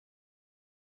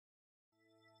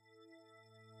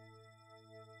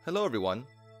Hello everyone,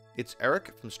 it's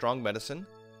Eric from Strong Medicine.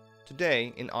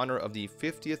 Today, in honor of the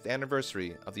 50th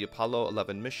anniversary of the Apollo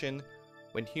 11 mission,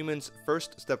 when humans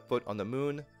first stepped foot on the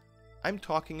moon, I'm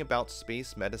talking about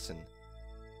space medicine.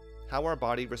 How our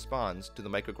body responds to the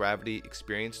microgravity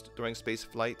experienced during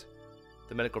spaceflight,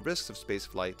 the medical risks of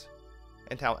spaceflight,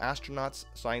 and how astronauts,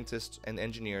 scientists, and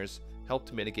engineers help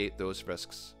to mitigate those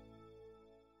risks.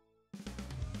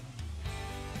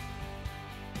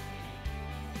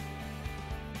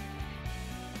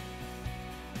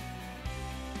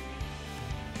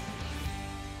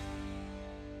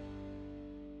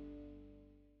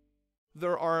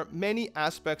 There are many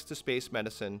aspects to space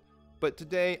medicine, but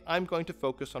today I'm going to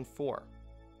focus on 4.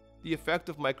 The effect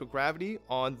of microgravity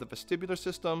on the vestibular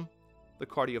system, the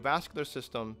cardiovascular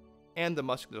system, and the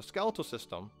musculoskeletal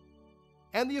system,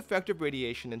 and the effect of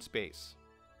radiation in space.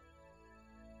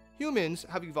 Humans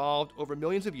have evolved over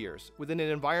millions of years within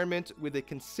an environment with a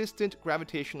consistent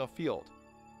gravitational field.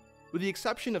 With the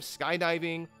exception of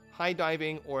skydiving, high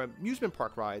diving, or amusement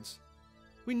park rides,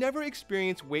 we never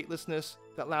experience weightlessness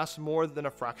that lasts more than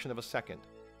a fraction of a second.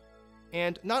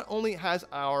 And not only has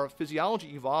our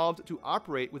physiology evolved to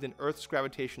operate within Earth's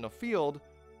gravitational field,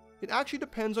 it actually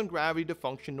depends on gravity to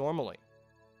function normally.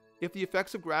 If the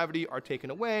effects of gravity are taken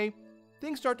away,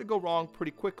 things start to go wrong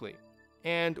pretty quickly.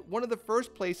 And one of the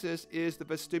first places is the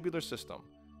vestibular system,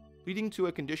 leading to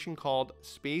a condition called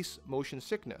space motion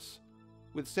sickness,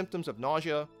 with symptoms of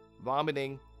nausea,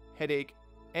 vomiting, headache,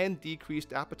 and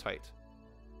decreased appetite.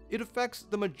 It affects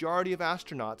the majority of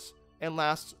astronauts and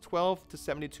lasts 12 to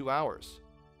 72 hours.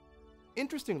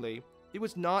 Interestingly, it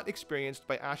was not experienced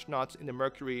by astronauts in the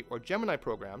Mercury or Gemini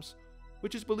programs,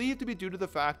 which is believed to be due to the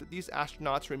fact that these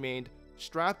astronauts remained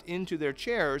strapped into their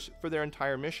chairs for their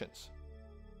entire missions.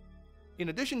 In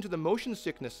addition to the motion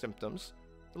sickness symptoms,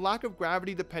 the lack of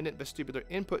gravity-dependent vestibular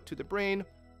input to the brain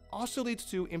also leads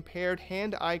to impaired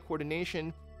hand-eye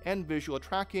coordination and visual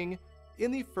tracking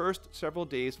in the first several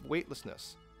days of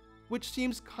weightlessness, which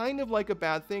seems kind of like a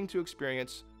bad thing to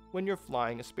experience when you're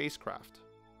flying a spacecraft.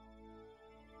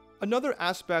 Another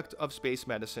aspect of space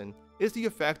medicine is the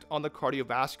effect on the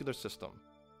cardiovascular system.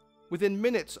 Within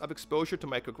minutes of exposure to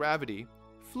microgravity,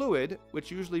 fluid,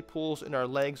 which usually pools in our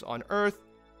legs on Earth,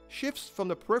 shifts from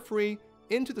the periphery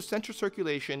into the central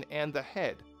circulation and the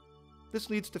head. This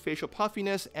leads to facial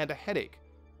puffiness and a headache,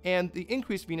 and the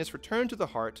increased venous return to the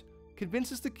heart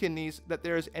convinces the kidneys that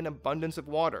there is an abundance of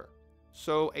water.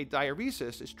 So a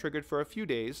diuresis is triggered for a few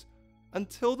days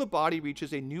until the body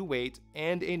reaches a new weight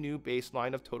and a new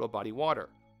baseline of total body water,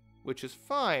 which is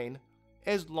fine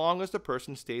as long as the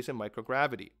person stays in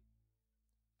microgravity.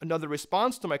 Another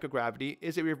response to microgravity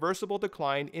is a reversible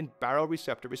decline in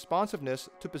baroreceptor responsiveness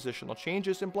to positional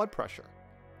changes in blood pressure,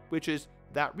 which is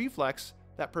that reflex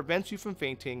that prevents you from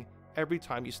fainting every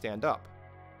time you stand up.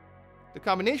 The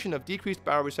combination of decreased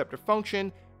baroreceptor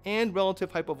function and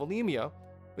relative hypovolemia,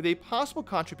 with a possible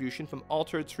contribution from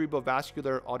altered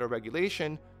cerebrovascular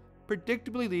autoregulation,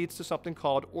 predictably leads to something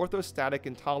called orthostatic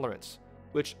intolerance,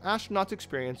 which astronauts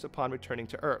experience upon returning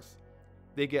to Earth.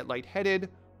 They get lightheaded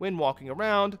when walking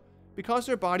around because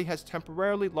their body has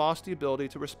temporarily lost the ability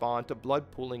to respond to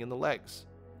blood pooling in the legs.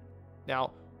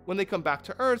 Now, when they come back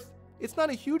to Earth, it's not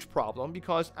a huge problem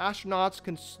because astronauts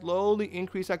can slowly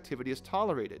increase activity as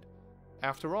tolerated.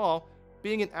 After all,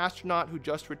 being an astronaut who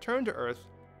just returned to Earth,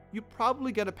 you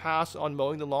probably get a pass on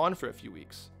mowing the lawn for a few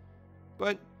weeks.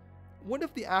 But what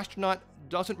if the astronaut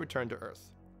doesn't return to Earth,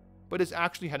 but is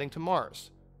actually heading to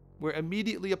Mars, where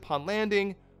immediately upon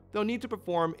landing, they'll need to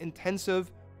perform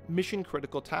intensive,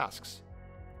 mission-critical tasks?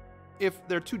 If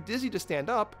they're too dizzy to stand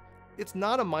up, it's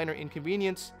not a minor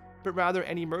inconvenience, but rather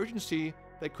an emergency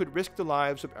that could risk the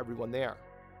lives of everyone there.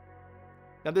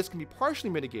 Now, this can be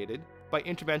partially mitigated by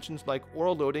interventions like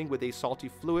oral loading with a salty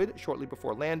fluid shortly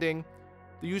before landing,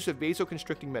 the use of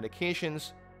vasoconstricting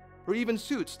medications, or even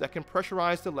suits that can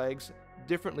pressurize the legs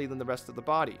differently than the rest of the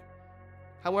body.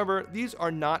 However, these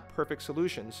are not perfect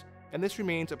solutions, and this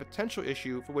remains a potential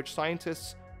issue for which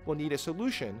scientists will need a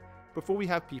solution before we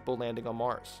have people landing on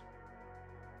Mars.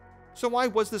 So why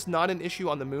was this not an issue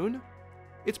on the moon?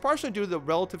 It's partially due to the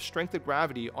relative strength of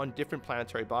gravity on different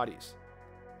planetary bodies.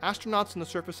 Astronauts on the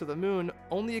surface of the moon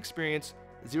only experience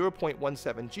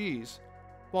 0.17 Gs,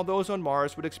 while those on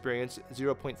Mars would experience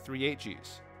 0.38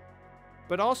 Gs.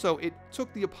 But also, it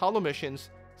took the Apollo missions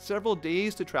several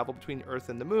days to travel between Earth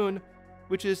and the Moon,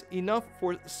 which is enough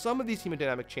for some of these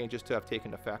hemodynamic changes to have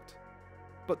taken effect.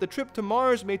 But the trip to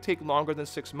Mars may take longer than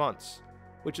 6 months,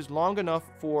 which is long enough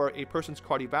for a person's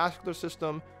cardiovascular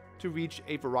system to reach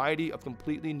a variety of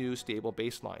completely new stable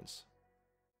baselines.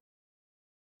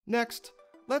 Next,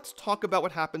 Let's talk about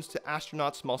what happens to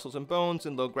astronauts' muscles and bones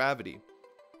in low gravity.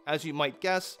 As you might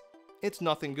guess, it's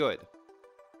nothing good.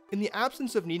 In the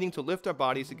absence of needing to lift our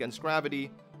bodies against gravity,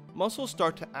 muscles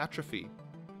start to atrophy,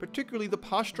 particularly the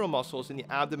postural muscles in the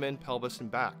abdomen, pelvis,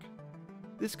 and back.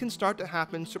 This can start to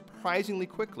happen surprisingly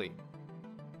quickly.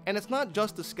 And it's not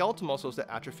just the skeletal muscles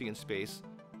that atrophy in space,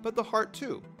 but the heart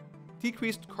too.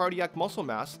 Decreased cardiac muscle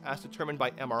mass, as determined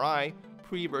by MRI,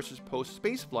 pre versus post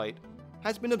spaceflight,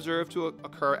 has been observed to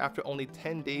occur after only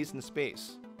 10 days in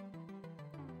space.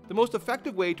 The most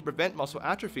effective way to prevent muscle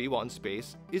atrophy while in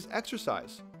space is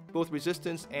exercise, both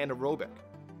resistance and aerobic.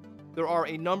 There are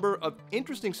a number of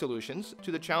interesting solutions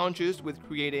to the challenges with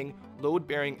creating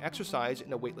load-bearing exercise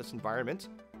in a weightless environment,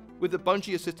 with the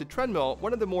bungee-assisted treadmill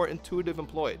one of the more intuitive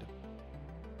employed.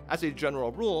 As a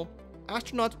general rule,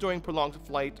 astronauts during prolonged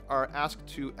flight are asked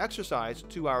to exercise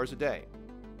 2 hours a day.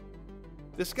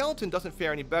 The skeleton doesn't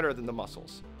fare any better than the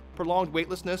muscles. Prolonged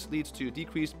weightlessness leads to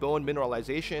decreased bone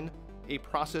mineralization, a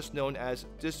process known as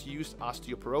disuse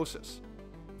osteoporosis.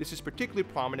 This is particularly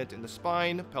prominent in the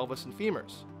spine, pelvis, and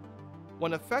femurs.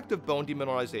 One effect of bone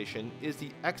demineralization is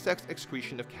the excess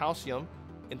excretion of calcium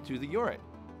into the urine,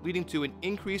 leading to an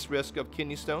increased risk of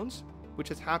kidney stones, which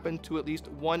has happened to at least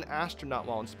one astronaut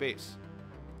while in space.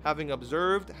 Having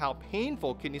observed how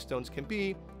painful kidney stones can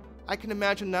be, I can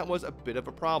imagine that was a bit of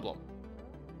a problem.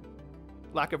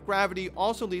 Lack of gravity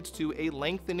also leads to a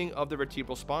lengthening of the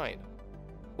vertebral spine.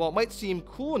 While it might seem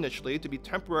cool initially to be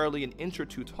temporarily an inch or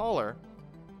two taller,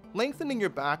 lengthening your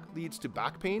back leads to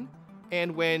back pain,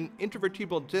 and when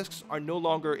intervertebral discs are no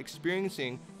longer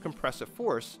experiencing compressive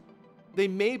force, they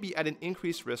may be at an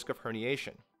increased risk of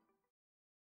herniation.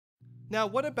 Now,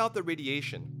 what about the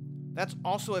radiation? That's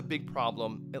also a big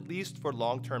problem, at least for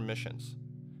long-term missions.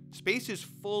 Space is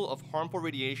full of harmful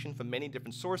radiation from many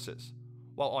different sources,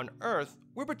 while on Earth,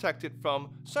 we're protected from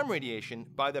some radiation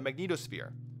by the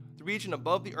magnetosphere, the region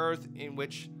above the Earth in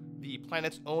which the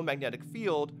planet's own magnetic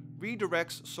field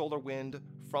redirects solar wind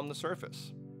from the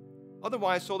surface.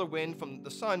 Otherwise, solar wind from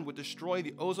the sun would destroy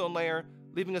the ozone layer,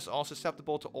 leaving us all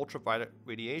susceptible to ultraviolet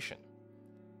radiation.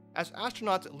 As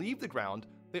astronauts leave the ground,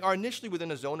 they are initially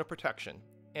within a zone of protection,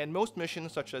 and most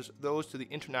missions, such as those to the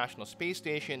International Space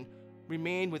Station,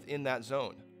 remain within that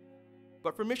zone.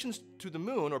 But for missions to the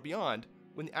moon or beyond,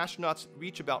 when the astronauts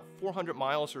reach about 400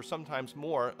 miles or sometimes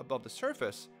more above the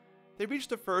surface, they reach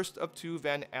the first of two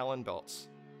Van Allen belts.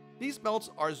 These belts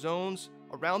are zones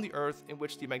around the Earth in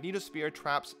which the magnetosphere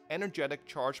traps energetic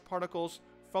charged particles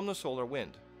from the solar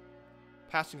wind.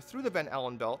 Passing through the Van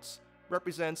Allen belts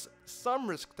represents some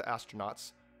risk to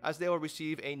astronauts, as they will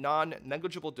receive a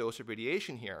non-negligible dose of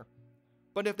radiation here,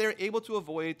 but if they're able to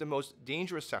avoid the most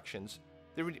dangerous sections,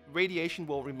 the radiation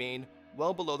will remain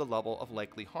well below the level of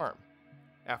likely harm.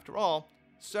 After all,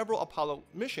 several Apollo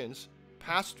missions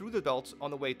passed through the belts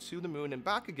on the way to the moon and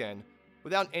back again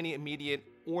without any immediate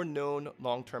or known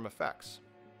long-term effects.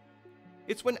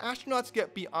 It's when astronauts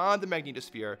get beyond the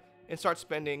magnetosphere and start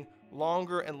spending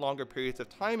longer and longer periods of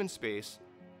time in space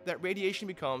that radiation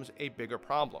becomes a bigger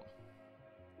problem.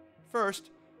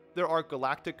 First, there are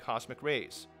galactic cosmic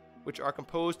rays, which are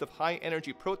composed of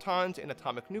high-energy protons and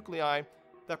atomic nuclei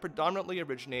that predominantly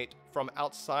originate from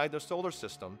outside the solar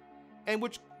system and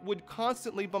which would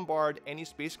constantly bombard any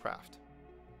spacecraft.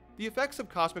 The effects of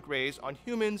cosmic rays on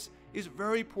humans is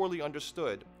very poorly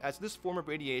understood, as this form of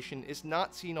radiation is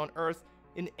not seen on Earth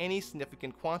in any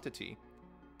significant quantity,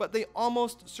 but they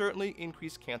almost certainly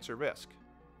increase cancer risk.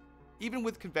 Even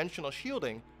with conventional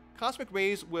shielding, cosmic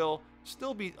rays will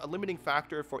still be a limiting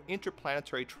factor for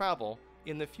interplanetary travel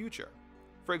in the future.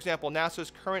 For example,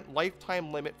 NASA's current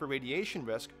lifetime limit for radiation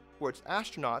risk for its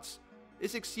astronauts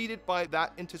is exceeded by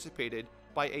that anticipated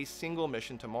by a single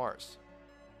mission to Mars.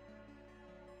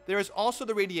 There is also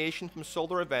the radiation from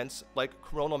solar events like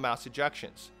coronal mass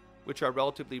ejections, which are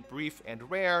relatively brief and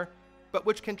rare, but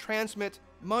which can transmit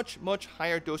much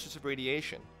higher doses of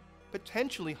radiation,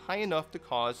 potentially high enough to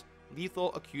cause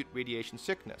lethal acute radiation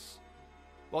sickness.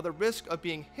 While the risk of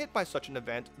being hit by such an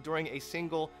event during a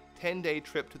single 10-day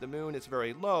trip to the moon is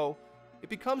very low, it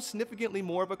becomes significantly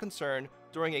more of a concern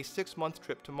during a 6-month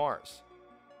trip to Mars.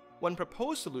 One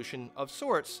proposed solution of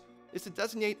sorts is to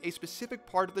designate a specific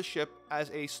part of the ship as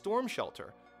a storm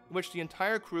shelter, in which the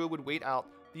entire crew would wait out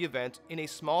the event in a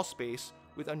small space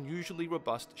with unusually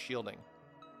robust shielding.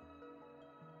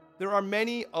 There are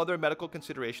many other medical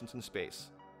considerations in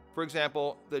space. For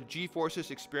example, the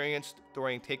G-forces experienced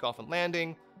during takeoff and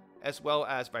landing, as well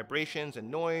as vibrations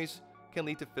and noise, can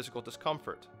lead to physical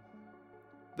discomfort.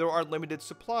 There are limited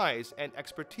supplies and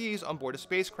expertise on board a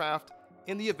spacecraft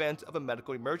in the event of a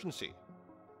medical emergency.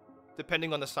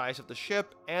 Depending on the size of the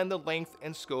ship and the length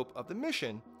and scope of the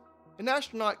mission, an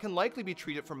astronaut can likely be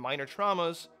treated for minor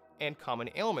traumas and common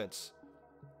ailments.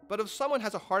 But if someone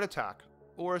has a heart attack,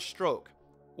 or a stroke,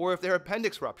 or if their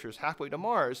appendix ruptures halfway to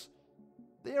Mars,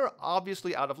 they are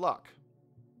obviously out of luck.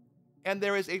 And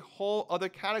there is a whole other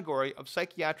category of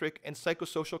psychiatric and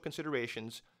psychosocial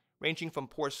considerations, ranging from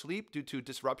poor sleep due to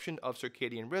disruption of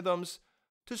circadian rhythms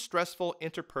to stressful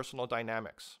interpersonal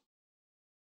dynamics.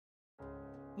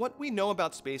 What we know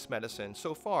about space medicine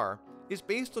so far is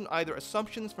based on either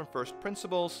assumptions from first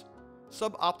principles,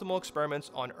 suboptimal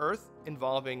experiments on Earth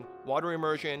involving water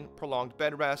immersion, prolonged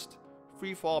bed rest,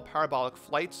 free-fall parabolic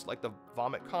flights like the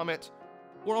Vomit Comet,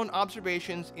 or on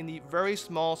observations in the very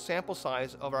small sample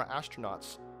size of our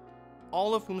astronauts,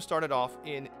 all of whom started off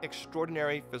in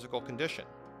extraordinary physical condition.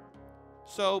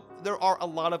 So there are a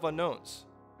lot of unknowns.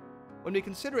 When we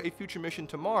consider a future mission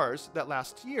to Mars that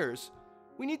lasts years,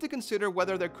 we need to consider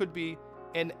whether there could be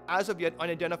an as-of-yet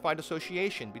unidentified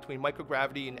association between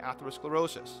microgravity and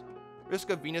atherosclerosis,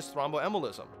 risk of venous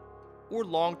thromboembolism, or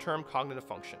long-term cognitive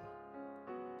function.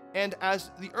 And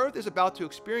as the Earth is about to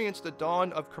experience the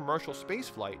dawn of commercial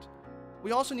spaceflight,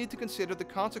 we also need to consider the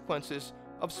consequences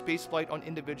of spaceflight on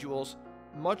individuals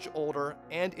much older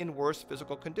and in worse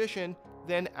physical condition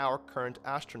than our current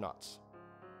astronauts.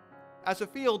 As a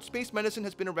field, space medicine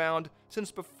has been around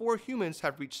since before humans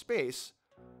have reached space,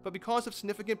 but because of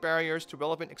significant barriers to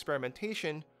relevant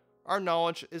experimentation, our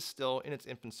knowledge is still in its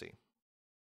infancy.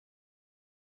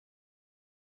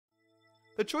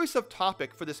 The choice of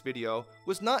topic for this video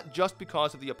was not just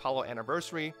because of the Apollo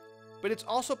anniversary, but it's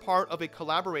also part of a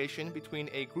collaboration between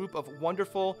a group of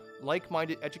wonderful,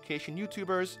 like-minded education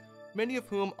YouTubers, many of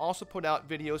whom also put out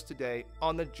videos today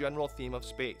on the general theme of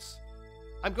space.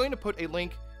 I'm going to put a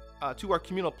link to our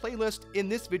communal playlist in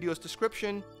this video's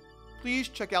description. Please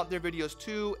check out their videos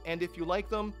too, and if you like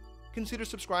them, consider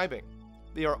subscribing.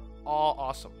 They are all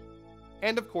awesome.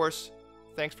 And of course,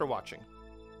 thanks for watching.